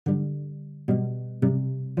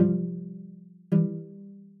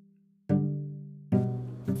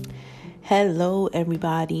Hello,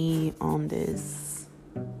 everybody, on this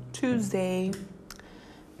Tuesday.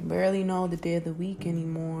 Barely know the day of the week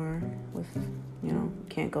anymore.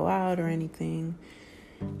 Can't go out or anything.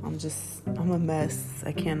 I'm a mess.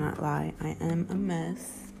 I cannot lie. I am a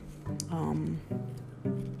mess.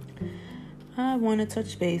 I want to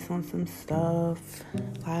touch base on some stuff.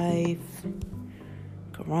 Life.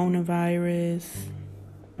 Coronavirus.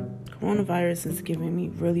 Coronavirus is giving me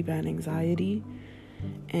really bad anxiety.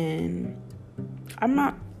 And I'm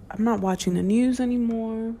not watching the news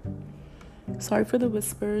anymore. Sorry for the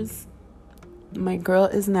whispers. My girl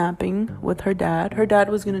is napping with her dad. Her dad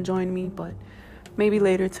was gonna join me, but maybe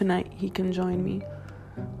later tonight he can join me.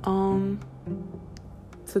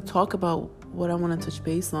 To talk about what I want to touch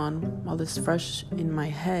base on while it's fresh in my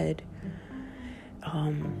head.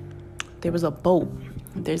 There was a boat.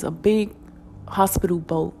 There's a big hospital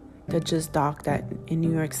boat that just docked in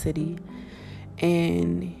New York City.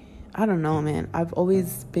 And I don't know, man. I've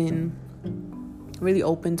always been really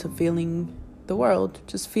open to feeling the world,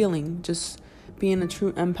 just being a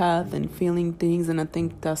true empath and feeling things. And I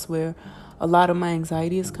think that's where a lot of my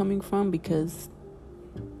anxiety is coming from, because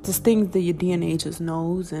just things that your DNA just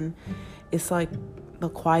knows. And it's like the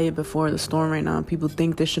quiet before the storm right now. People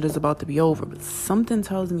think this shit is about to be over, but something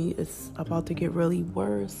tells me it's about to get really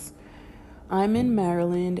worse. I'm in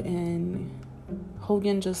Maryland, and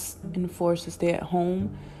Hogan just enforced to stay at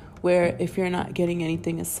home, where if you're not getting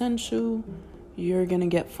anything essential, you're gonna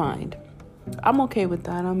get fined. I'm okay with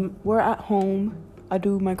that. We're at home. I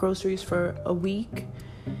do my groceries for a week.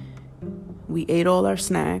 We ate all our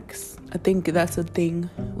snacks. I think that's a thing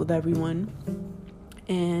with everyone.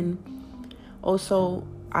 And also,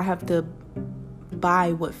 I have to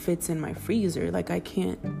buy what fits in my freezer. Like, I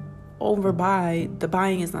can't overbuy. The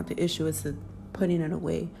buying is not the issue. It's the putting it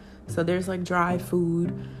away. So there's like dry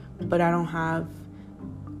food, but I don't have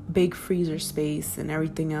big freezer space, and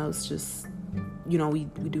everything else just, we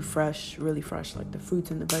do fresh, really fresh, like the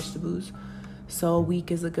fruits and the vegetables. So a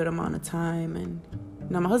week is a good amount of time. And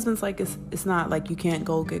my husband's like, it's not like you can't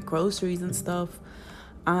go get groceries and stuff.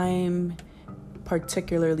 I'm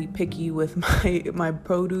particularly picky with my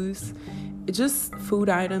produce. It's just food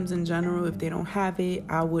items in general. If they don't have it,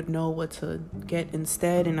 I would know what to get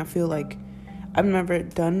instead. And I feel like I've never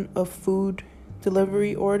done a food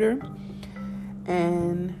delivery order.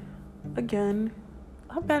 And again,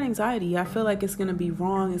 I have bad anxiety. I feel like it's going to be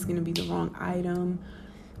wrong. It's going to be the wrong item.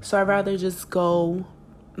 So I'd rather just go.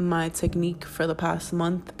 My technique for the past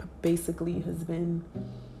month basically has been,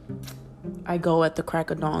 I go at the crack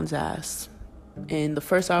of dawn's ass. And the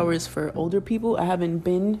first hour is for older people. I haven't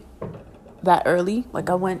been that early. Like,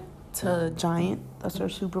 I went to Giant. That's our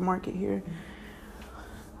supermarket here.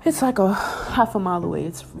 It's like a half a mile away.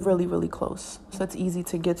 It's really, really close. So it's easy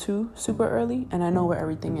to get to super early. And I know where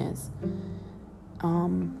everything is.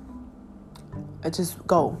 I just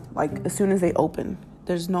go, like, as soon as they open.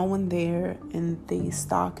 There's no one there. And they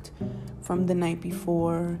stocked from the night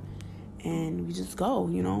before. And we just go,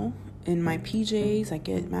 In my PJs, I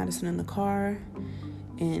get Madison in the car.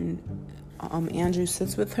 And Andrew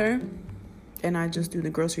sits with her. And I just do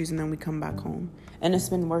the groceries, and then we come back home. And it's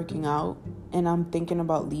been working out. And I'm thinking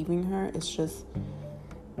about leaving her. It's just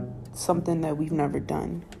something that we've never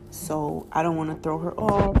done. So I don't want to throw her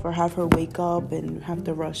off or have her wake up and have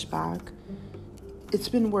to rush back. It's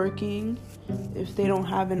been working. If they don't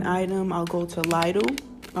have an item, I'll go to Lidl.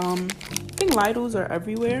 I think Lidls are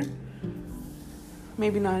everywhere.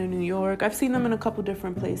 Maybe not in New York. I've seen them in a couple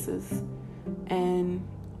different places. And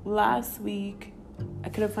last week, I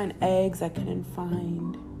couldn't find eggs. I couldn't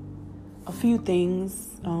find a few things.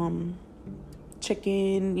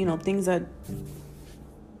 Chicken, things that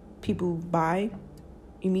people buy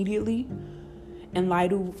immediately. And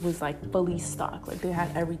Lidl was like fully stocked. Like, they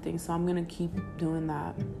had everything. So I'm going to keep doing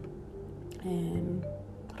that. And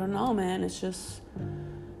I don't know, man. It's just,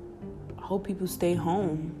 I hope people stay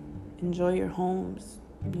home. Enjoy your homes.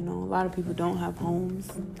 A lot of people don't have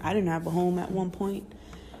homes. I didn't have a home at one point.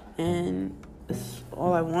 And it's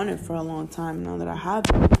all I wanted for a long time. Now that I have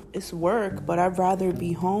it, it's work. But I'd rather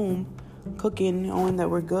be home cooking, knowing that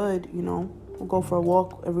we're good. We'll go for a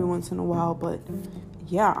walk every once in a while. But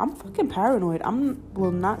yeah, I'm fucking paranoid.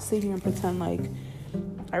 Will not sit here and pretend like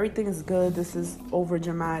everything is good. This is over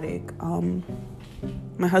dramatic.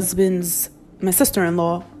 My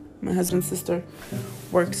sister-in-law, my husband's sister,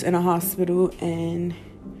 works in a hospital, and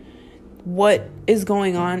what is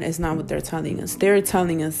going on is not what they're telling us. They're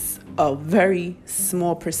telling us a very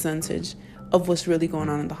small percentage of what's really going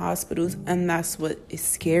on in the hospitals, and that's what is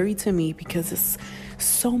scary to me, because it's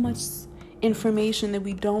so much information that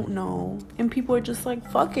we don't know, and people are just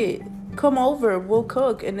like, fuck it, come over, we'll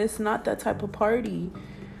cook. And it's not that type of party.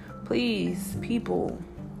 Please, people,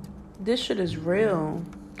 this shit is real.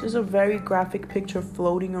 There's a very graphic picture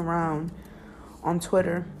floating around on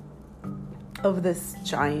Twitter of this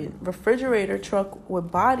giant refrigerator truck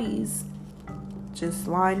with bodies just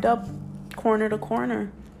lined up corner to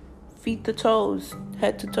corner, feet to toes,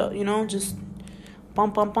 head to toe, just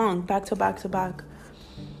bump, back to back to back.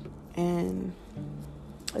 And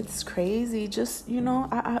it's crazy. Just,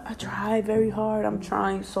 I try very hard. I'm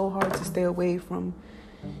trying so hard to stay away from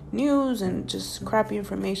news and just crappy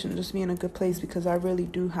information, just be in a good place, because I really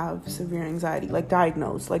do have severe anxiety, like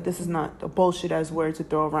diagnosed. Like, this is not a bullshit ass word to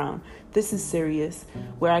throw around. This is serious,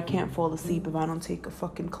 where I can't fall asleep if I don't take a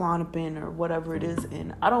fucking Klonopin or whatever it is.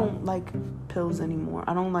 And I don't like pills anymore.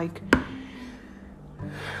 I don't like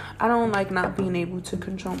not being able to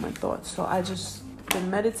control my thoughts. So I just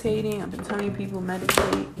been meditating. I've been telling people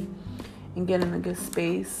meditate and get in a good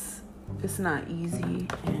space. It's not easy,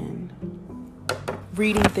 and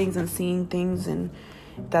reading things and seeing things, and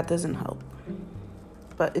that doesn't help.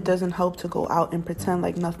 But it doesn't help to go out and pretend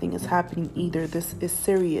like nothing is happening either. This is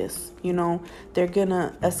serious. They're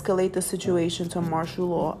gonna escalate the situation to martial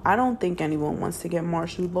law. I don't think anyone wants to get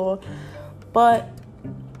martial law, but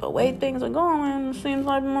the way things are going, it seems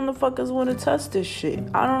like motherfuckers want to test this shit.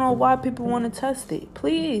 I don't know why people want to test it.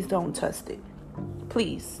 Please don't test it.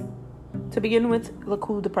 Please. To begin with, look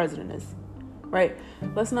who the president is, right?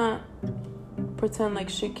 Let's not pretend like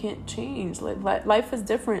shit can't change. Like life is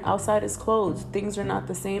different. Outside is closed. Things are not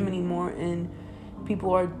the same anymore, and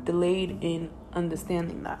people are delayed in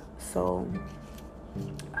understanding that. So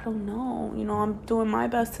I don't know. I'm doing my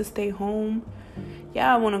best to stay home.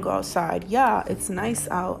 Yeah, I want to go outside. Yeah, it's nice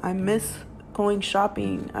out. I miss going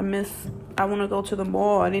shopping. I want to go to the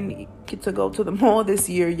mall. I didn't get to go to the mall this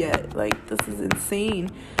year yet. Like, this is insane.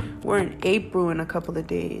 We're in April in a couple of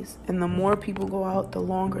days, and the more people go out, the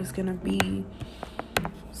longer it's gonna be.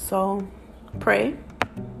 So pray.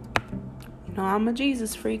 I'm a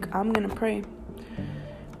Jesus freak. I'm gonna pray.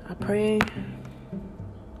 I pray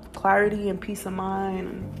clarity and peace of mind,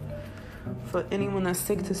 and for anyone that's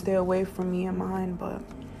sick to stay away from me and mine. But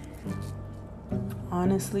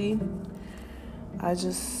honestly, I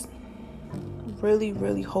just really,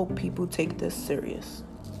 really hope people take this serious,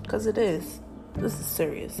 because it is. This is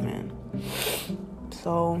serious, man.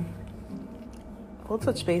 So we'll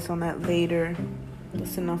touch base on that later.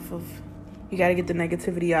 That's enough of, you gotta get the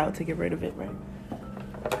negativity out to get rid of it, right?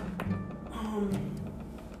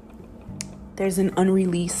 There's an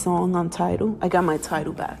unreleased song on Tidal. I got my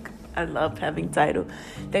Tidal back. I love having Tidal.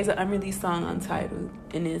 There's an unreleased song on Tidal,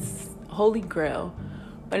 and it's Holy Grail,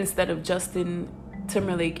 but instead of Justin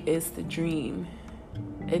Timberlake, it's The Dream.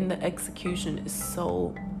 And the execution is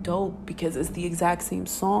so dope, because it's the exact same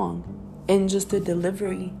song, and just the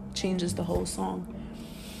delivery changes the whole song.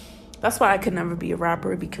 That's why I could never be a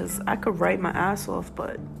rapper, because I could write my ass off,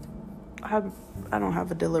 but I don't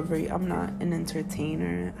have a delivery. I'm not an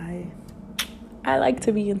entertainer. I like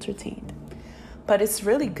to be entertained. But it's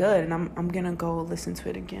really good, and I'm gonna go listen to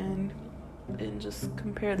it again and just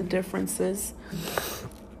compare the differences.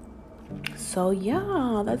 So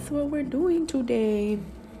yeah, that's what we're doing today.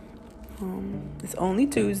 It's only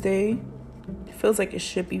Tuesday. It feels like it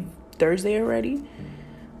should be Thursday already,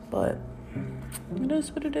 but it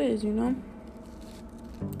is what it is,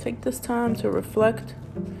 Take this time to reflect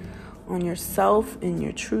on yourself and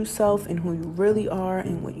your true self and who you really are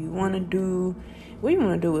and what you want to do, what you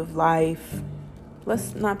want to do with life.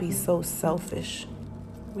 Let's not be so selfish.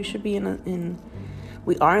 We should be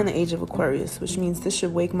we are in the age of Aquarius, which means this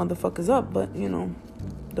should wake motherfuckers up. But,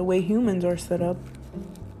 the way humans are set up,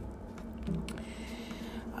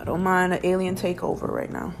 I don't mind an alien takeover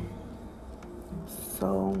right now.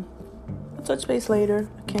 So, I'll touch base later.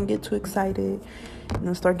 I can't get too excited and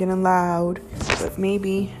then start getting loud. But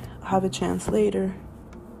maybe I'll have a chance later,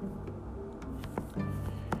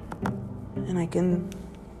 and I can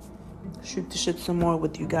shoot the shit some more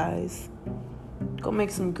with you guys. Go make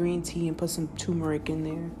some green tea and put some turmeric in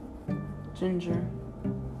there. Ginger,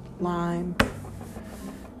 lime.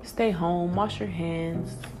 Stay home, wash your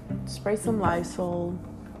hands, spray some Lysol,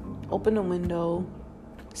 open the window,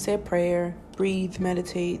 say a prayer, breathe,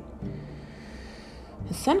 meditate,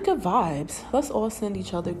 and send good vibes. Let's all send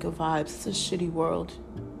each other good vibes. It's a shitty world.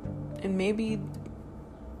 And maybe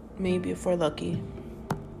if we're lucky,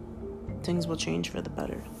 things will change for the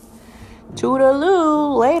better.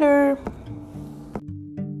 Toodaloo, later.